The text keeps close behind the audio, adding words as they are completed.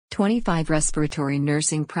25 Respiratory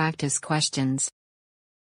Nursing Practice Questions.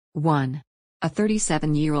 1. A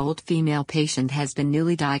 37-year-old female patient has been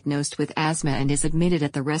newly diagnosed with asthma and is admitted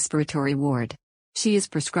at the respiratory ward. She is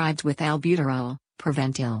prescribed with albuterol,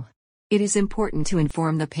 Prevent-Il. It is important to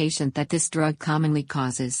inform the patient that this drug commonly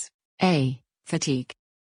causes A. Fatigue,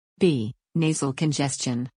 B. Nasal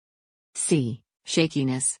congestion, C.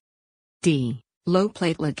 Shakiness, D. Low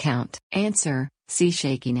platelet count. Answer: C.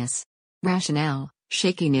 Shakiness. Rationale: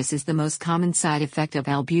 shakiness is the most common side effect of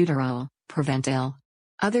albuterol, Prevent-Il.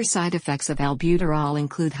 Other side effects of albuterol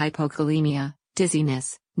include hypokalemia,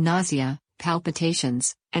 dizziness, nausea,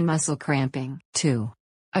 palpitations, and muscle cramping. 2.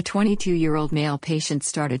 A 22-year-old male patient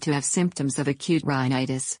started to have symptoms of acute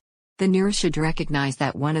rhinitis. The nurse should recognize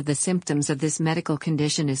that one of the symptoms of this medical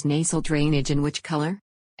condition is nasal drainage. In which color?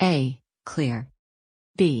 A. Clear,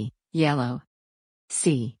 B. Yellow,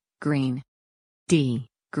 C. Green, D.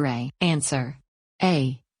 Gray. Answer: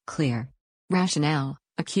 A. Clear. Rationale: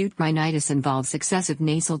 acute rhinitis involves excessive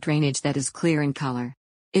nasal drainage that is clear in color.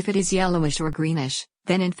 If it is yellowish or greenish,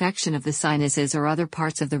 then infection of the sinuses or other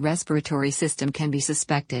parts of the respiratory system can be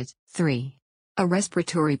suspected. 3. A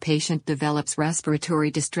respiratory patient develops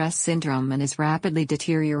respiratory distress syndrome and is rapidly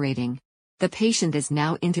deteriorating. The patient is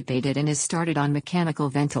now intubated and is started on mechanical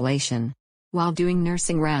ventilation. While doing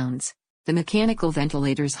nursing rounds, the mechanical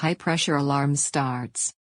ventilator's high-pressure alarm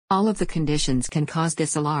starts. All of the conditions can cause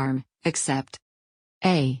this alarm, except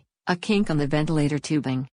A. A kink on the ventilator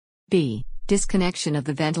tubing, B. Disconnection of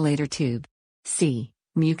the ventilator tube, C.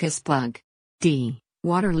 Mucus plug, D.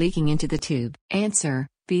 Water leaking into the tube. Answer: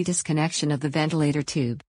 B. Disconnection of the ventilator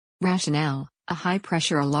tube. Rationale: a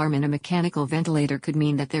high-pressure alarm in a mechanical ventilator could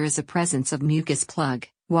mean that there is a presence of mucus plug,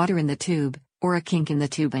 water in the tube, or a kink in the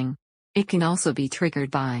tubing. It can also be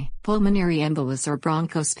triggered by pulmonary embolus or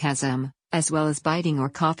bronchospasm, as well as biting or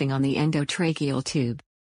coughing on the endotracheal tube.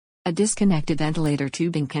 A disconnected ventilator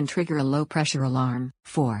tubing can trigger a low-pressure alarm.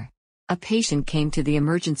 4. A patient came to the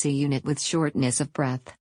emergency unit with shortness of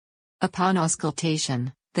breath. Upon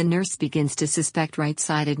auscultation, the nurse begins to suspect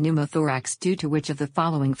right-sided pneumothorax due to which of the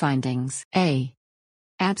following findings? A.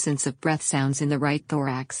 Absence of breath sounds in the right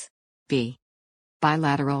thorax, B.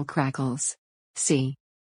 Bilateral crackles, C.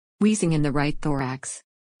 Wheezing in the right thorax,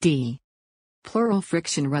 D. Pleural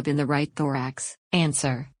friction rub in the right thorax.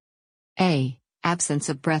 Answer: A. Absence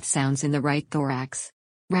of breath sounds in the right thorax.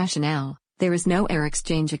 Rationale: there is no air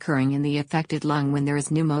exchange occurring in the affected lung when there is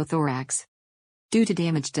pneumothorax, due to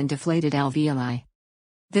damaged and deflated alveoli.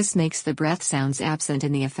 This makes the breath sounds absent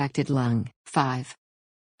in the affected lung. 5.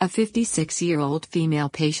 A 56-year-old female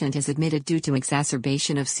patient is admitted due to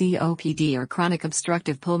exacerbation of COPD or chronic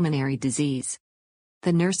obstructive pulmonary disease.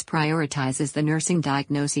 The nurse prioritizes the nursing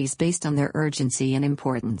diagnoses based on their urgency and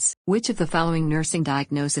importance. Which of the following nursing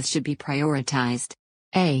diagnoses should be prioritized?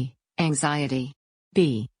 A. Anxiety,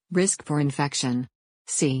 B. Risk for infection,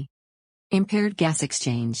 C. Impaired gas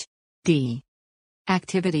exchange, D.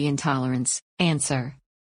 Activity intolerance. Answer: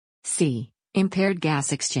 C. Impaired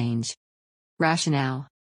gas exchange. Rationale: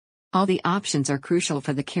 all the options are crucial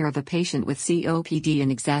for the care of a patient with COPD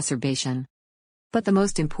and exacerbation. But the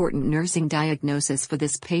most important nursing diagnosis for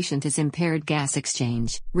this patient is impaired gas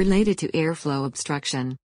exchange, related to airflow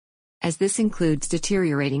obstruction, as this includes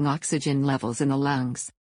deteriorating oxygen levels in the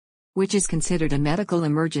lungs, which is considered a medical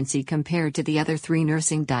emergency compared to the other 3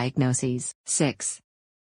 nursing diagnoses. 6.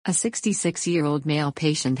 A 66-year-old male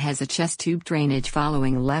patient has a chest tube drainage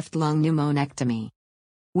following left lung pneumonectomy.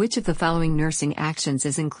 Which of the following nursing actions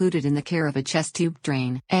is included in the care of a chest tube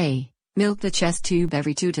drain? A. Milk the chest tube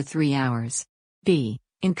every 2 to 3 hours. B.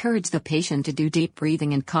 Encourage the patient to do deep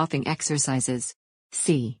breathing and coughing exercises.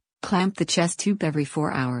 C. Clamp the chest tube every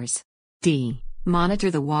 4 hours. D. Monitor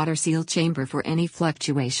the water seal chamber for any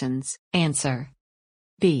fluctuations. Answer: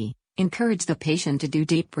 B. Encourage the patient to do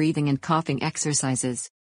deep breathing and coughing exercises.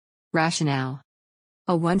 Rationale: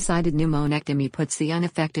 a one-sided pneumonectomy puts the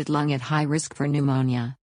unaffected lung at high risk for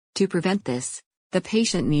pneumonia. To prevent this, the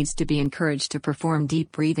patient needs to be encouraged to perform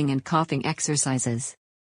deep breathing and coughing exercises.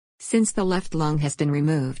 Since the left lung has been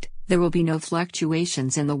removed, there will be no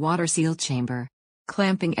fluctuations in the water seal chamber.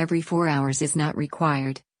 Clamping every 4 hours is not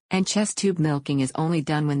required, and chest tube milking is only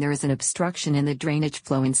done when there is an obstruction in the drainage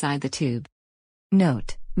flow inside the tube.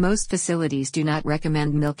 Note: most facilities do not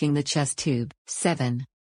recommend milking the chest tube. 7.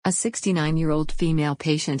 A 69-year-old female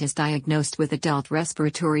patient is diagnosed with adult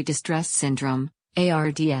respiratory distress syndrome,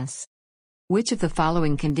 ARDS. Which of the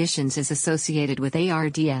following conditions is associated with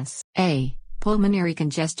ARDS? A. Pulmonary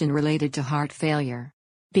congestion related to heart failure,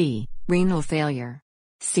 B. Renal failure,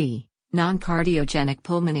 C. Non-cardiogenic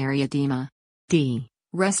pulmonary edema, D.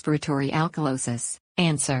 Respiratory alkalosis.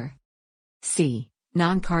 Answer: C.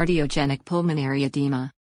 Non-cardiogenic pulmonary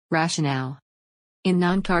edema. Rationale. In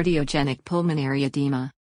non-cardiogenic pulmonary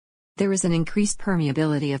edema, there is an increased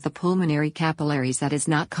permeability of the pulmonary capillaries that is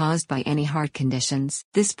not caused by any heart conditions.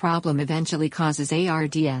 This problem eventually causes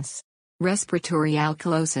ARDS. Respiratory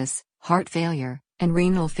alkalosis, heart failure, and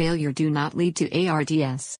renal failure do not lead to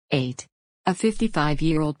ARDS. 8. A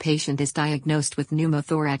 55-year-old patient is diagnosed with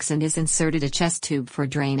pneumothorax and is inserted a chest tube for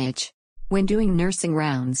drainage. When doing nursing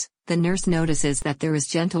rounds, the nurse notices that there is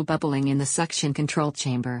gentle bubbling in the suction control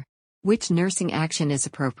chamber. Which nursing action is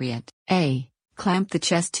appropriate? A. Clamp the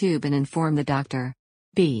chest tube and inform the doctor.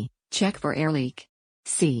 B. Check for air leak.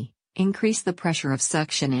 C. Increase the pressure of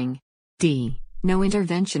suctioning. D. No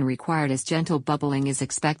intervention required as gentle bubbling is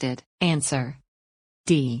expected. Answer.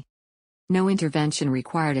 D. No intervention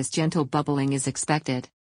required as gentle bubbling is expected.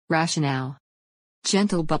 Rationale.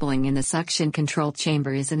 Gentle bubbling in the suction control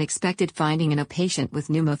chamber is an expected finding in a patient with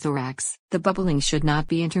pneumothorax. The bubbling should not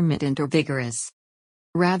be intermittent or vigorous.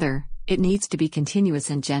 Rather, it needs to be continuous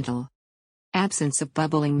and gentle. Absence of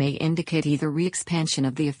bubbling may indicate either re-expansion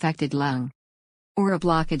of the affected lung or a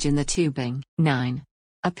blockage in the tubing. 9.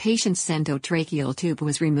 A patient's endotracheal tube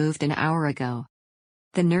was removed an hour ago.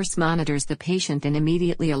 The nurse monitors the patient and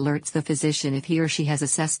immediately alerts the physician if he or she has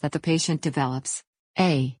assessed that the patient develops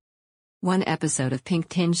A. 1 episode of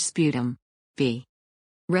pink-tinged sputum. B.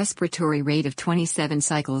 Respiratory rate of 27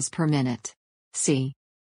 cycles per minute. C.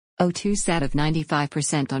 O2 sat of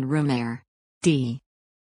 95% on room air. D.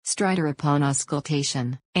 Stridor upon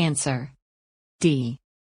auscultation. Answer. D.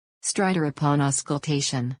 Stridor upon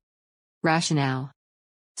auscultation. Rationale.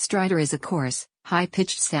 Stridor is a coarse,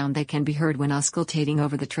 high-pitched sound that can be heard when auscultating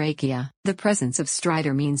over the trachea. The presence of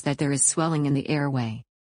stridor means that there is swelling in the airway,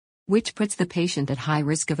 which puts the patient at high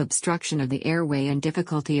risk of obstruction of the airway and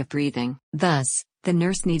difficulty of breathing. Thus, the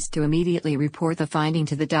nurse needs to immediately report the finding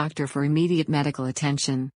to the doctor for immediate medical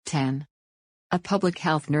attention. 10. A public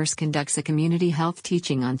health nurse conducts a community health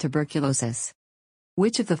teaching on tuberculosis.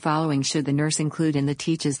 Which of the following should the nurse include in the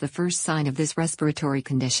teaches the first sign of this respiratory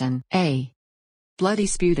condition? A. Bloody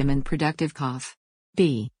sputum and productive cough.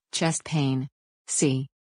 B. Chest pain. C.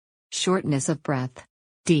 Shortness of breath.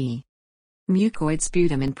 D. Mucoid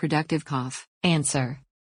sputum and productive cough. Answer.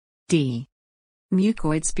 D.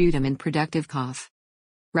 Mucoid sputum and productive cough.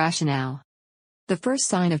 Rationale. The first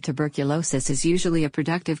sign of tuberculosis is usually a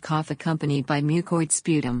productive cough accompanied by mucoid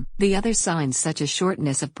sputum. The other signs such as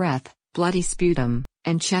shortness of breath, bloody sputum,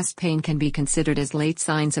 and chest pain can be considered as late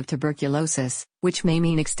signs of tuberculosis, which may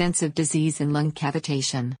mean extensive disease and lung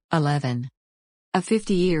cavitation. 11. A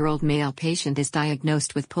 50-year-old male patient is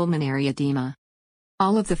diagnosed with pulmonary edema.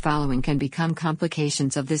 All of the following can become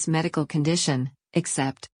complications of this medical condition,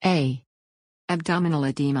 except A. Abdominal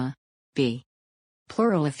edema. B.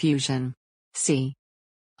 Pleural effusion. C.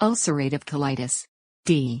 Ulcerative colitis.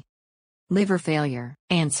 D. Liver failure.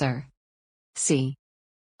 Answer. C.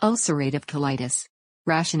 Ulcerative colitis.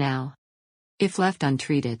 Rationale. If left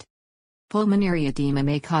untreated, pulmonary edema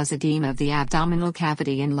may cause edema of the abdominal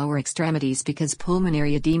cavity and lower extremities because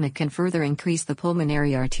pulmonary edema can further increase the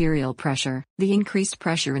pulmonary arterial pressure. The increased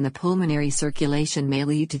pressure in the pulmonary circulation may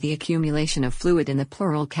lead to the accumulation of fluid in the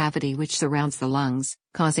pleural cavity which surrounds the lungs,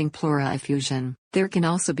 causing pleural effusion. There can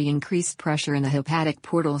also be increased pressure in the hepatic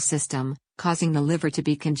portal system, causing the liver to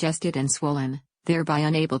be congested and swollen, thereby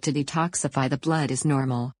unable to detoxify the blood as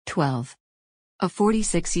normal. 12. A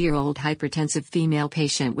 46-year-old hypertensive female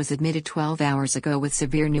patient was admitted 12 hours ago with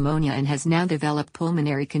severe pneumonia and has now developed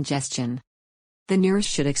pulmonary congestion. The nurse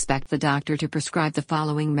should expect the doctor to prescribe the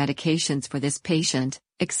following medications for this patient,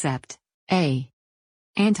 except A.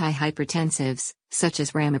 Antihypertensives, such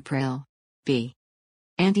as ramipril. B.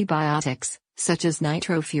 Antibiotics, such as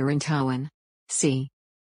nitrofurantoin. C.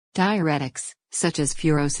 Diuretics, such as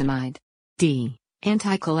furosemide. D.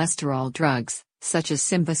 Anti-cholesterol drugs, such as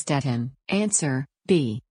simvastatin. Answer,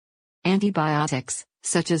 B. Antibiotics,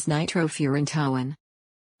 such as nitrofurantoin.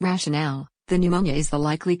 Rationale. The pneumonia is the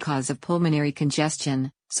likely cause of pulmonary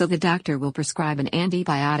congestion, so the doctor will prescribe an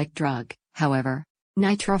antibiotic drug. However,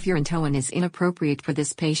 nitrofurantoin is inappropriate for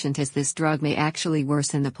this patient as this drug may actually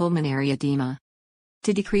worsen the pulmonary edema.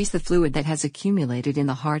 To decrease the fluid that has accumulated in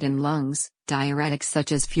the heart and lungs, diuretics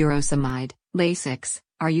such as furosemide, Lasix,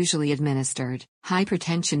 are usually administered.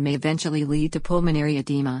 Hypertension may eventually lead to pulmonary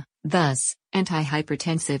edema, thus,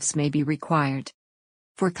 antihypertensives may be required.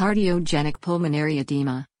 For cardiogenic pulmonary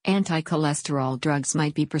edema, anti-cholesterol drugs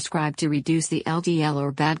might be prescribed to reduce the LDL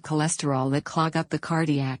or bad cholesterol that clog up the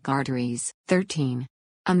cardiac arteries. 13.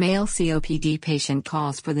 A male COPD patient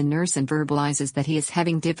calls for the nurse and verbalizes that he is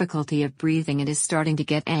having difficulty of breathing and is starting to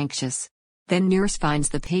get anxious. Then nurse finds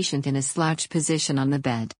the patient in a slouched position on the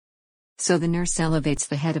bed. So the nurse elevates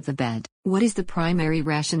the head of the bed. What is the primary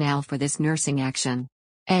rationale for this nursing action?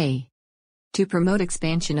 A. To promote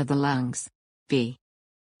expansion of the lungs. B.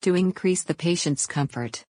 To increase the patient's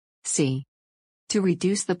comfort. C. To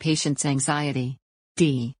reduce the patient's anxiety.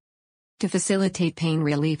 D. To facilitate pain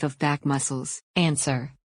relief of back muscles.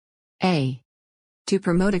 Answer. A. To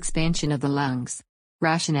promote expansion of the lungs.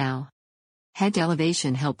 Rationale. Head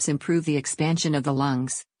elevation helps improve the expansion of the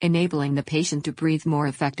lungs, enabling the patient to breathe more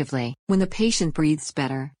effectively. When the patient breathes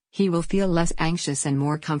better, he will feel less anxious and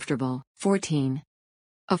more comfortable. 14.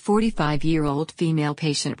 A 45-year-old female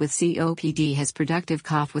patient with COPD has productive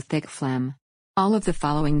cough with thick phlegm. All of the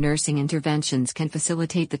following nursing interventions can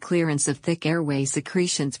facilitate the clearance of thick airway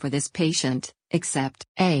secretions for this patient, except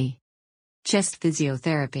A. Chest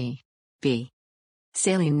physiotherapy. B.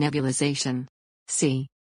 Saline nebulization. C.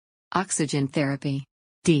 Oxygen therapy.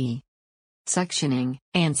 D. Suctioning.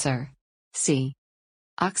 Answer. C.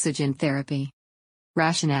 Oxygen therapy.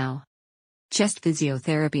 Rationale. Chest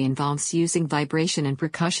physiotherapy involves using vibration and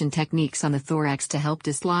percussion techniques on the thorax to help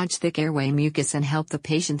dislodge thick airway mucus and help the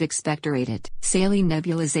patient expectorate it. Saline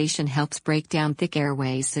nebulization helps break down thick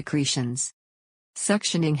airway secretions.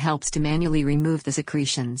 Suctioning helps to manually remove the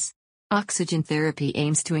secretions. Oxygen therapy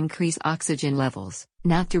aims to increase oxygen levels,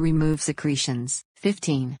 not to remove secretions.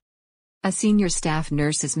 15. A senior staff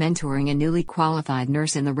nurse is mentoring a newly qualified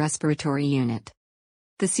nurse in the respiratory unit.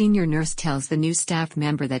 The senior nurse tells the new staff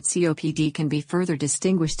member that COPD can be further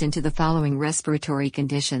distinguished into the following respiratory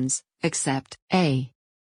conditions, except A.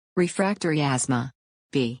 Refractory asthma.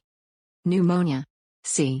 B. Pneumonia.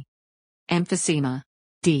 C. Emphysema.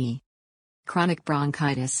 D. Chronic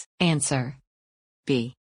bronchitis. Answer.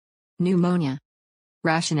 B. Pneumonia.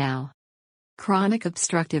 Rationale. Chronic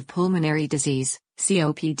obstructive pulmonary disease,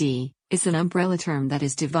 COPD, is an umbrella term that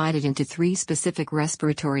is divided into three specific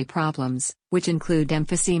respiratory problems, which include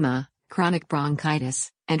emphysema, chronic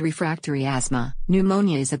bronchitis, and refractory asthma.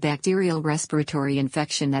 Pneumonia is a bacterial respiratory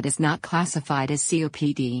infection that is not classified as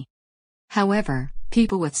COPD. However,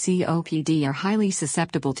 people with COPD are highly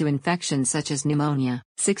susceptible to infections such as pneumonia.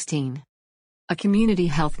 16. A community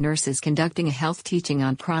health nurse is conducting a health teaching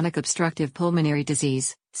on chronic obstructive pulmonary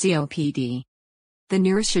disease, COPD. The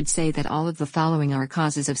nurse should say that all of the following are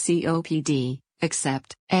causes of COPD,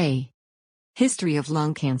 except A. History of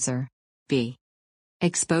lung cancer. B.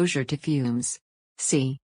 Exposure to fumes.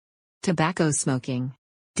 C. Tobacco smoking.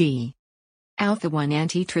 D. Alpha-1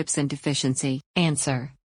 antitrypsin deficiency.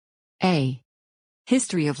 Answer. A.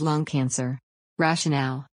 History of lung cancer.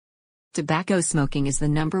 Rationale. Tobacco smoking is the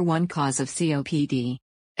 #1 cause of COPD.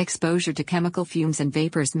 Exposure to chemical fumes and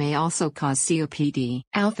vapors may also cause COPD.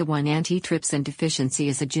 Alpha-1 antitrypsin deficiency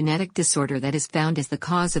is a genetic disorder that is found as the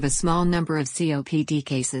cause of a small number of COPD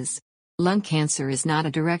cases. Lung cancer is not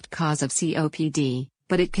a direct cause of COPD,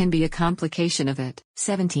 but it can be a complication of it.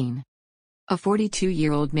 17. A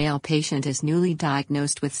 42-year-old male patient is newly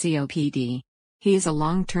diagnosed with COPD. He is a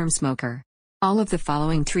long-term smoker. All of the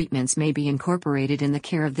following treatments may be incorporated in the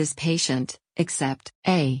care of this patient, except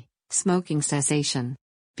A. Smoking cessation.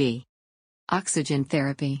 B. Oxygen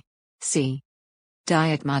therapy. C.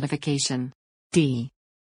 Diet modification. D.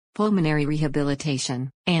 Pulmonary rehabilitation.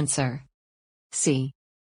 Answer. C.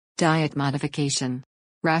 Diet modification.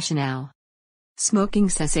 Rationale. Smoking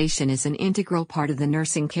cessation is an integral part of the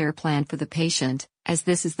nursing care plan for the patient, as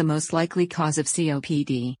this is the most likely cause of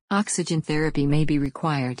COPD. Oxygen therapy may be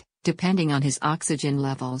required, depending on his oxygen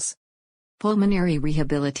levels. Pulmonary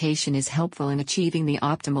rehabilitation is helpful in achieving the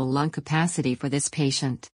optimal lung capacity for this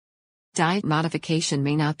patient. Diet modification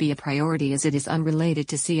may not be a priority as it is unrelated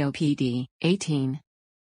to COPD. 18.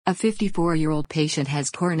 A 54-year-old patient has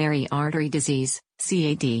coronary artery disease,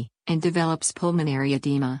 CAD, and develops pulmonary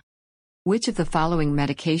edema. Which of the following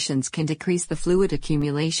medications can decrease the fluid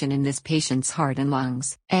accumulation in this patient's heart and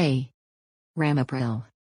lungs? A. Ramipril.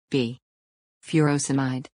 B.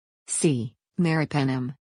 Furosemide. C.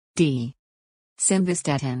 Meropenem. D.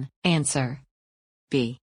 Simvastatin. Answer.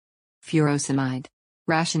 B. Furosemide.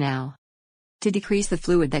 Rationale. To decrease the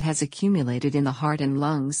fluid that has accumulated in the heart and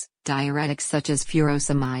lungs, diuretics such as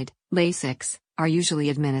furosemide, Lasix, are usually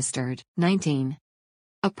administered. 19.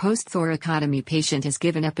 A post-thoracotomy patient is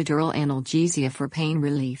given epidural analgesia for pain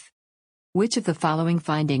relief. Which of the following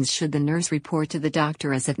findings should the nurse report to the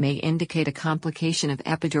doctor as it may indicate a complication of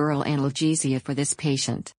epidural analgesia for this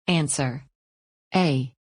patient? Answer.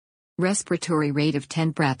 A. Respiratory rate of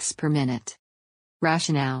 10 breaths per minute.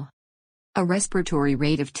 Rationale. A respiratory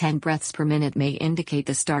rate of 10 breaths per minute may indicate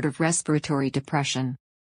the start of respiratory depression,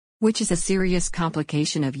 which is a serious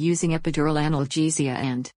complication of using epidural analgesia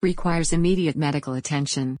and requires immediate medical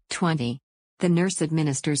attention. 20. The nurse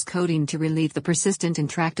administers codeine to relieve the persistent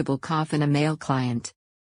intractable cough in a male client.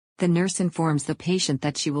 The nurse informs the patient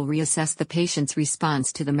that she will reassess the patient's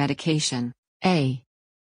response to the medication. A.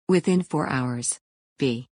 Within 4 hours.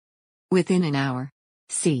 B. Within an hour.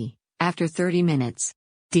 C. After 30 minutes.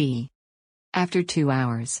 D. After 2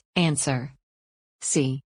 hours. Answer.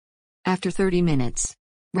 C. After 30 minutes.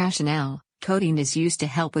 Rationale: codeine is used to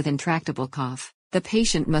help with intractable cough. The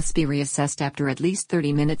patient must be reassessed after at least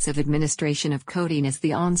 30 minutes of administration of codeine as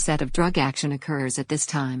the onset of drug action occurs at this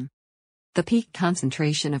time. The peak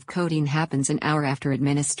concentration of codeine happens an hour after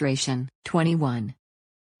administration. 21.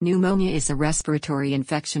 Pneumonia is a respiratory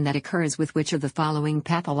infection that occurs with which of the following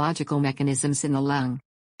pathological mechanisms in the lung?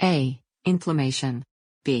 A. Inflammation.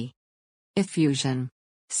 B. Effusion.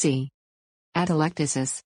 C.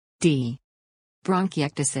 Atelectasis. D.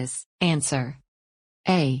 Bronchiectasis. Answer.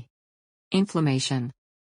 A. Inflammation.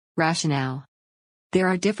 Rationale: there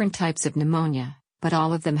are different types of pneumonia, but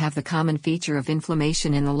all of them have the common feature of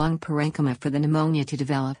inflammation in the lung parenchyma. For the pneumonia to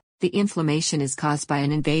develop, the inflammation is caused by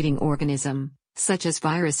an invading organism, such as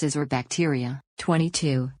viruses or bacteria.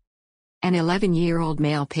 22. An 11-year-old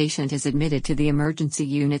male patient is admitted to the emergency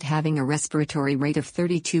unit having a respiratory rate of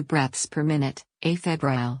 32 breaths per minute,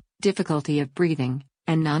 afebrile, difficulty of breathing,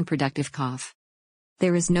 and non-productive cough.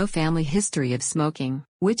 There is no family history of smoking.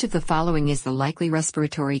 Which of the following is the likely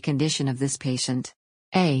respiratory condition of this patient?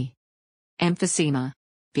 A. Emphysema.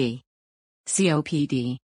 B.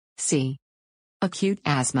 COPD. C. Acute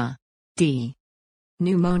asthma. D.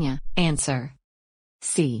 Pneumonia. Answer.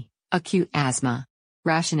 C. Acute asthma.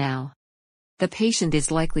 Rationale: the patient is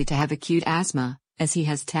likely to have acute asthma, as he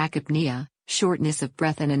has tachypnea, shortness of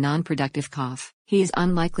breath and a non-productive cough. He is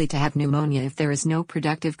unlikely to have pneumonia if there is no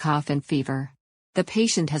productive cough and fever. The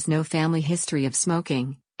patient has no family history of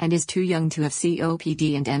smoking, and is too young to have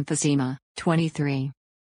COPD and emphysema. 23.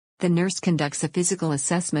 The nurse conducts a physical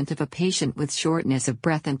assessment of a patient with shortness of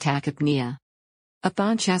breath and tachypnea.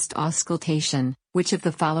 Upon chest auscultation, which of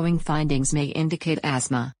the following findings may indicate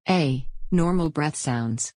asthma? A. Normal breath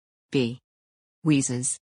sounds. B.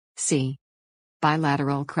 Wheezes. C.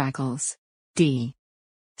 Bilateral crackles. D.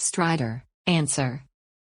 Stridor. Answer.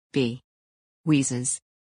 B. Wheezes.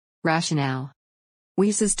 Rationale: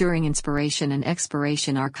 wheezes during inspiration and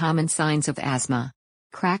expiration are common signs of asthma.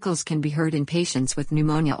 Crackles can be heard in patients with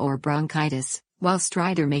pneumonia or bronchitis, while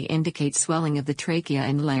stridor may indicate swelling of the trachea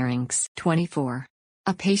and larynx. 24.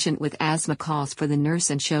 A patient with asthma calls for the nurse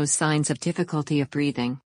and shows signs of difficulty of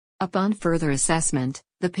breathing. Upon further assessment,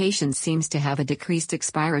 the patient seems to have a decreased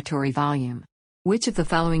expiratory volume. Which of the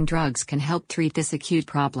following drugs can help treat this acute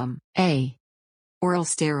problem? A. Oral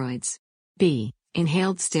steroids. B.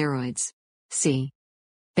 Inhaled steroids. C.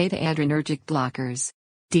 Beta-adrenergic blockers.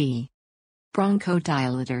 D.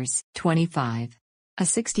 Bronchodilators. 25. A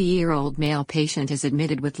 60-year-old male patient is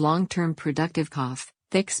admitted with long-term productive cough,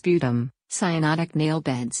 thick sputum, cyanotic nail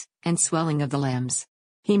beds, and swelling of the limbs.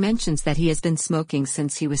 He mentions that he has been smoking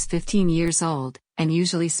since he was 15 years old, and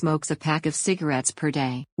usually smokes a pack of cigarettes per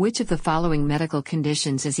day. Which of the following medical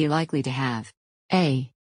conditions is he likely to have? A.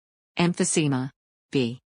 Emphysema.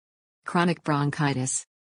 B. Chronic bronchitis.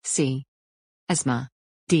 C. Asthma.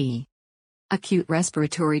 D. Acute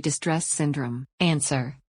respiratory distress syndrome.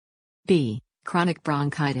 Answer. B. Chronic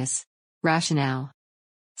bronchitis. Rationale: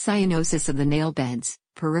 cyanosis of the nail beds,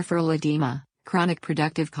 peripheral edema, chronic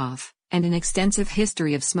productive cough, and an extensive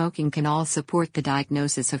history of smoking can all support the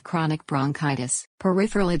diagnosis of chronic bronchitis.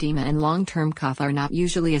 Peripheral edema and long-term cough are not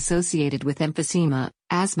usually associated with emphysema,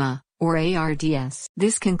 asthma, or ARDS.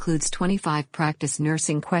 This concludes 25 practice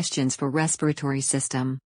nursing questions for respiratory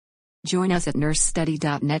system. Join us at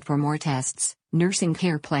nursestudy.net for more tests, nursing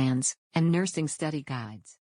care plans, and nursing study guides.